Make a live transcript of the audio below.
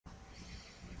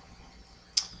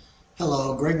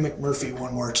Hello, Greg McMurphy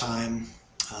one more time.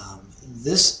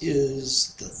 This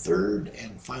is the third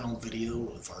and final video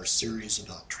of our series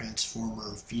about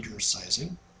transformer feeder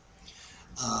sizing.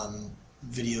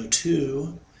 Video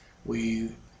 2, we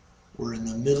were in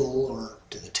the middle or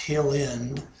to the tail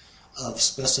end of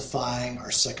specifying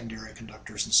our secondary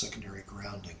conductors and secondary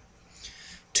grounding.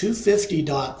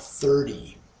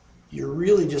 250.30, you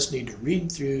really just need to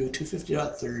read through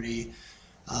 250.30.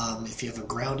 If you have a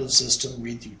grounded system,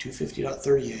 read through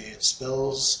 250.30a. It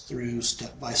spells through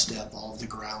step by step all of the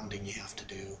grounding you have to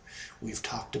do. We've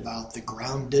talked about the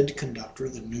grounded conductor,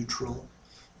 the neutral,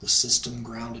 the system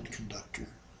grounded conductor.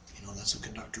 You know, that's a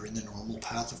conductor in the normal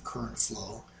path of current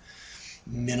flow.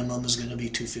 Minimum is going to be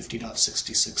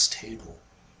 250.66 table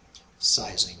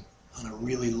sizing. On a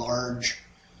really large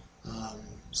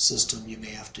system, you may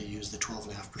have to use the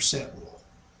 12.5% rule.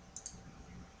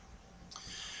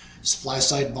 Supply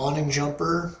side bonding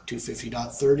jumper,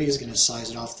 250.30 is going to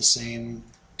size it off the same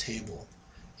table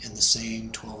and the same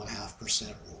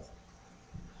 12.5% rule.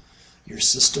 Your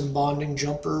system bonding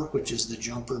jumper, which is the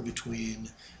jumper between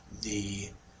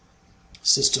the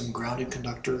system grounded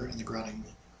conductor and the grounding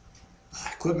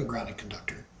equipment grounding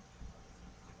conductor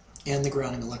and the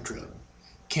grounding electrode,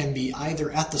 can be either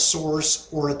at the source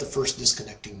or at the first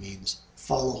disconnecting means.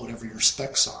 Follow whatever your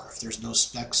specs are. If there's no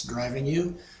specs driving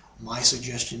you, my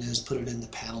suggestion is put it in the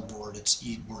panel board. It's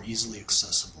more easily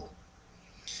accessible.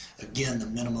 Again, the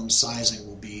minimum sizing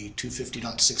will be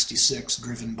 250.66,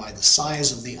 driven by the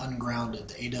size of the ungrounded,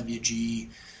 the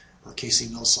AWG or KC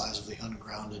mil size of the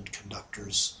ungrounded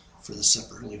conductors for the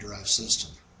separately derived system.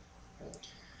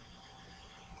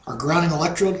 Our grounding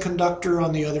electrode conductor,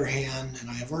 on the other hand, and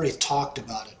I have already talked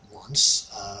about it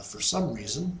once for some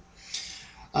reason,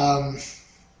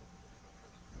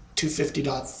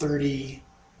 250.30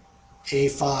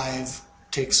 A5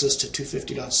 takes us to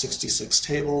 250.66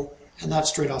 table, and that's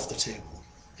straight off the table.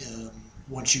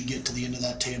 Once you get to the end of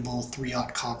that table,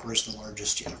 3/0 copper is the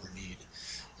largest you ever need.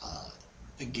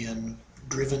 Again,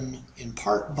 driven in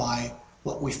part by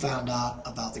what we found out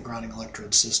about the grounding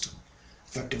electrode system.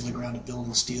 Effectively grounded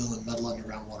building steel and metal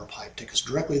underground water pipe take us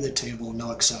directly to the table, no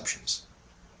exceptions.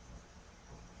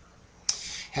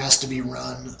 Has to be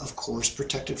run, of course,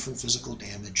 protected from physical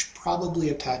damage.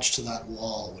 Probably attached to that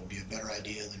wall would be a better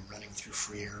idea than running through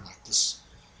free air like this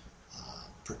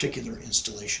particular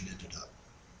installation ended up.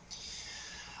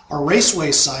 Our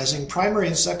raceway sizing, primary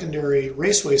and secondary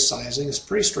raceway sizing, is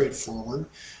pretty straightforward.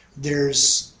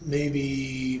 There's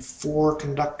maybe 4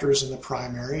 conductors in the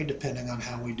primary, depending on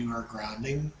how we do our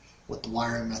grounding, what the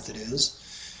wiring method is.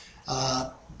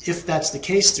 If that's the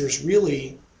case, there's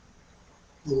really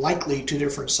likely 2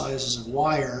 different sizes of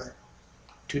wire,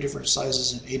 2 different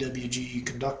sizes of AWG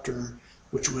conductor,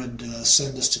 which would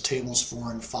send us to tables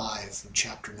 4 and 5 in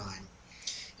Chapter 9.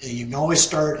 You can always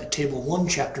start at Table 1,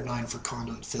 Chapter 9 for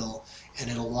conduit fill,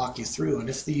 and it'll walk you through. And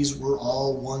if these were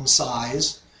all one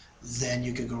size, then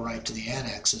you could go right to the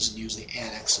annexes and use the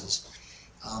annexes.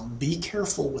 Be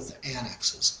careful with the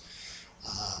annexes.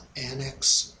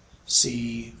 Annex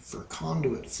C for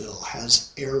conduit fill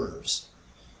has errors.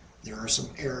 There are some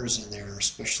errors in there,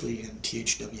 especially in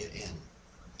THWN.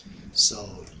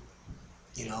 So,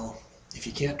 you know, if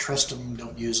you can't trust them,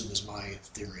 don't use them, is my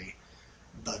theory.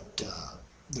 But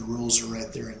the rules are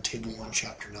right there in Table 1,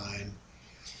 Chapter 9.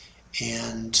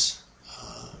 And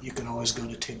you can always go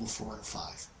to Table 4 and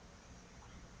 5.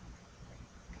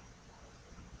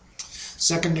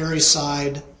 Secondary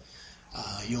side,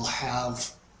 you'll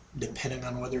have, depending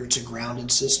on whether it's a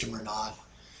grounded system or not,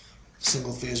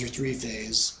 single phase or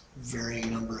 3-phase, varying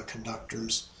number of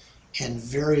conductors, and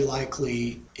very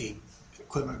likely a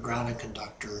equipment grounding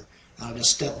conductor. Now I'll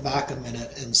just step back a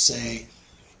minute and say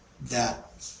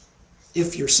that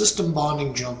if your system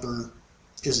bonding jumper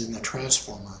is in the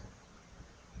transformer,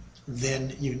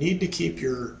 then you need to keep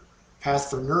your path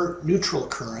for neutral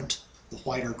current, the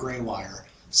white or gray wire,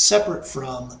 separate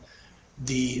from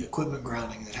the equipment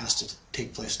grounding that has to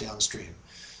take place downstream.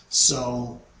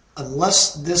 So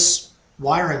unless this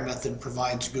wiring method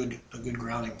provides a good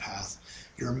grounding path,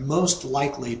 you're most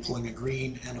likely pulling a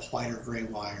green and a white or gray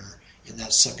wire in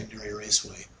that secondary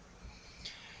raceway.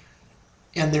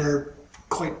 And they're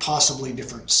quite possibly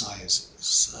different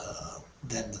sizes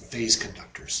than the phase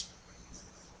conductors.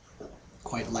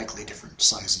 Quite likely different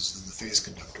sizes than the phase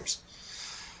conductors.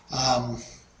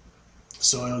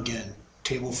 So again,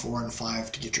 Table 4 and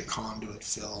 5 to get your conduit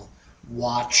fill.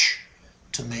 Watch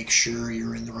to make sure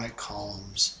you're in the right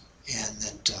columns and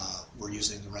that we're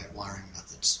using the right wiring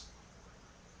methods.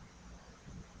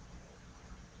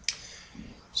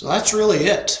 So that's really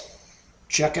it.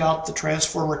 Check out the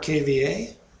transformer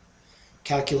KVA,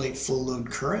 calculate full load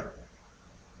current,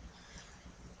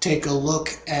 Take a look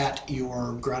at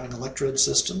your grounding electrode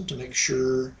system to make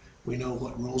sure we know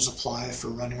what rules apply for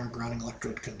running our grounding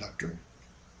electrode conductor.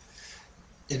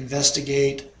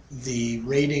 Investigate the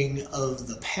rating of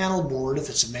the panel board if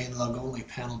it's a main lug only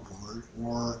panel board,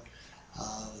 or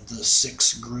the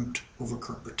 6 grouped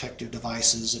overcurrent protective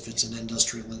devices if it's an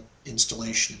industrial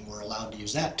installation and we're allowed to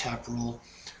use that tap rule,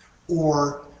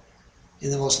 or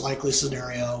in the most likely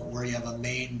scenario where you have a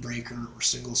main breaker or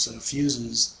single set of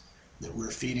fuses that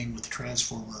we're feeding with the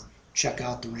transformer, check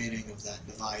out the rating of that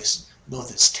device,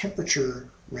 both its temperature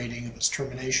rating of its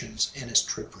terminations and its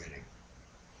trip rating.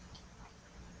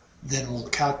 Then we'll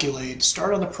calculate,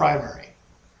 start on the primary.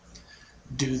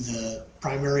 Do the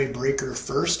primary breaker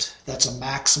first. That's a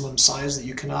maximum size that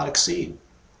you cannot exceed.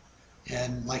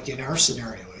 And like in our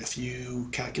scenario, if you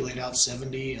calculate out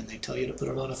 70 and they tell you to put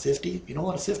it on a 50, you know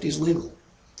what, a 50 is legal.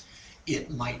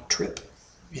 It might trip.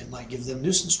 It might give them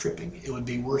nuisance tripping. It would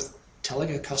be worth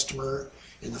telling a customer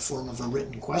in the form of a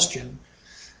written question,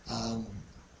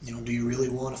 do you really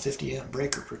want a 50 amp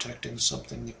breaker protecting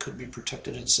something that could be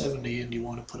protected at 70, and do you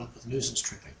want to put up with nuisance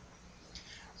tripping?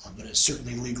 But it's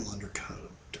certainly legal under code.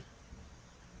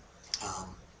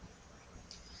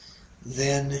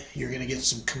 Then you're going to get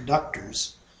some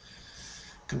conductors.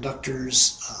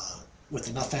 Conductors with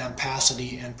enough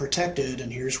ampacity and protected,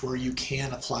 and here's where you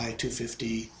can apply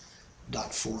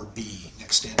 250.4b,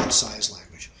 next standard size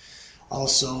language.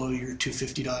 Also, your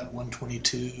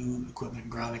 250.122 equipment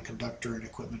grounding conductor and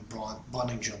equipment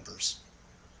bonding jumpers.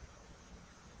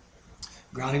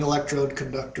 Grounding electrode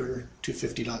conductor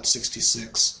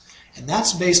 250.66, and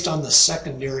that's based on the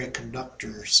secondary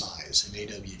conductor size in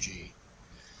AWG.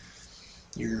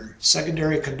 Your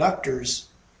secondary conductors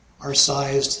are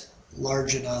sized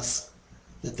large enough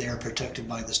that they are protected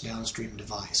by this downstream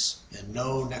device, and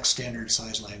no next standard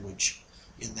size language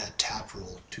in that tap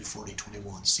rule,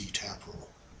 240.21c tap rule,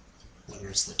 whether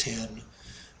it's the 10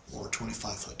 or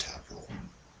 25-foot tap rule.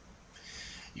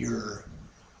 Your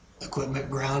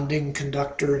equipment grounding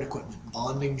conductor and equipment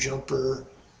bonding jumper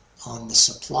on the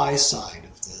supply side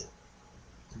of the,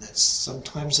 and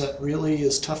sometimes that really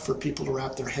is tough for people to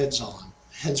wrap their heads around,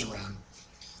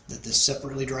 that this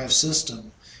separately drive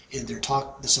system,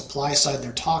 the supply side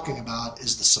they're talking about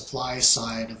is the supply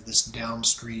side of this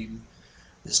downstream,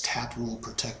 this tap rule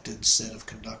protected set of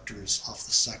conductors off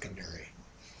the secondary.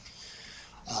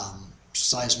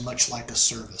 Sized much like a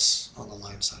service on the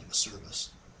line side of a service.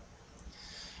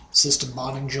 System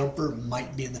bonding jumper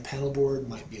might be in the panel board,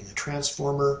 might be in the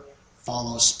transformer.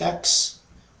 Follow specs,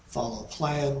 follow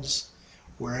plans.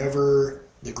 Wherever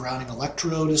the grounding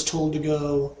electrode is told to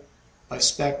go by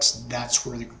specs, that's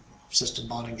where the system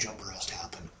bonding jumper has to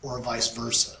happen, or vice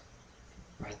versa.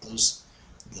 Right? The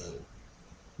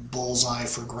bullseye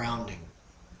for grounding,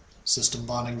 system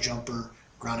bonding jumper,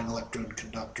 grounding electrode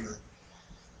conductor,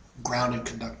 grounded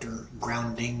conductor,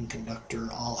 grounding conductor,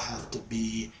 all have to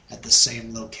be at the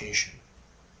same location.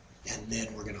 And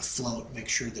then we're going to float, make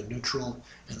sure the neutral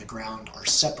and the ground are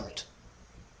separate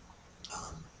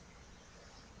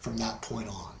from that point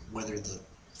on. Whether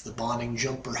if the bonding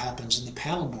jumper happens in the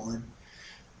panel board,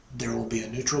 there will be a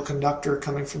neutral conductor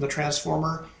coming from the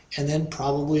transformer, and then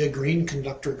probably a green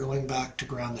conductor going back to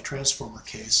ground the transformer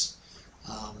case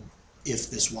if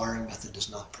this wiring method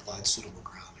does not provide suitable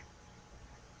grounding.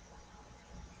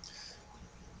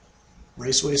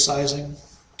 Raceway sizing,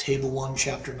 Table 1,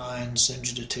 Chapter 9, send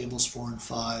you to Tables 4 and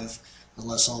 5,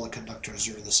 unless all the conductors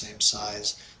are the same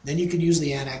size. Then you can use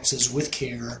the annexes with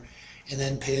care, and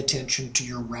then pay attention to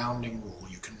your rounding rule.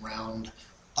 You can round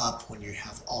up when you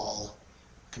have all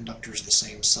conductors the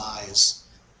same size.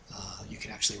 You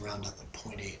can actually round up at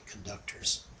 0.8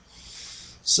 conductors.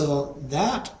 So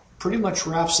that pretty much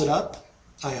wraps it up.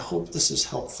 I hope this is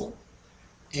helpful,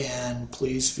 and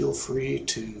please feel free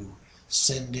to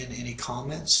send in any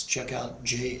comments. Check out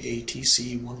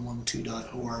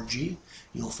jatc112.org.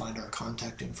 You'll find our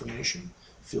contact information.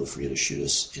 Feel free to shoot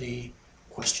us any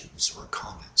questions or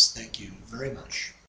comments. Thank you very much.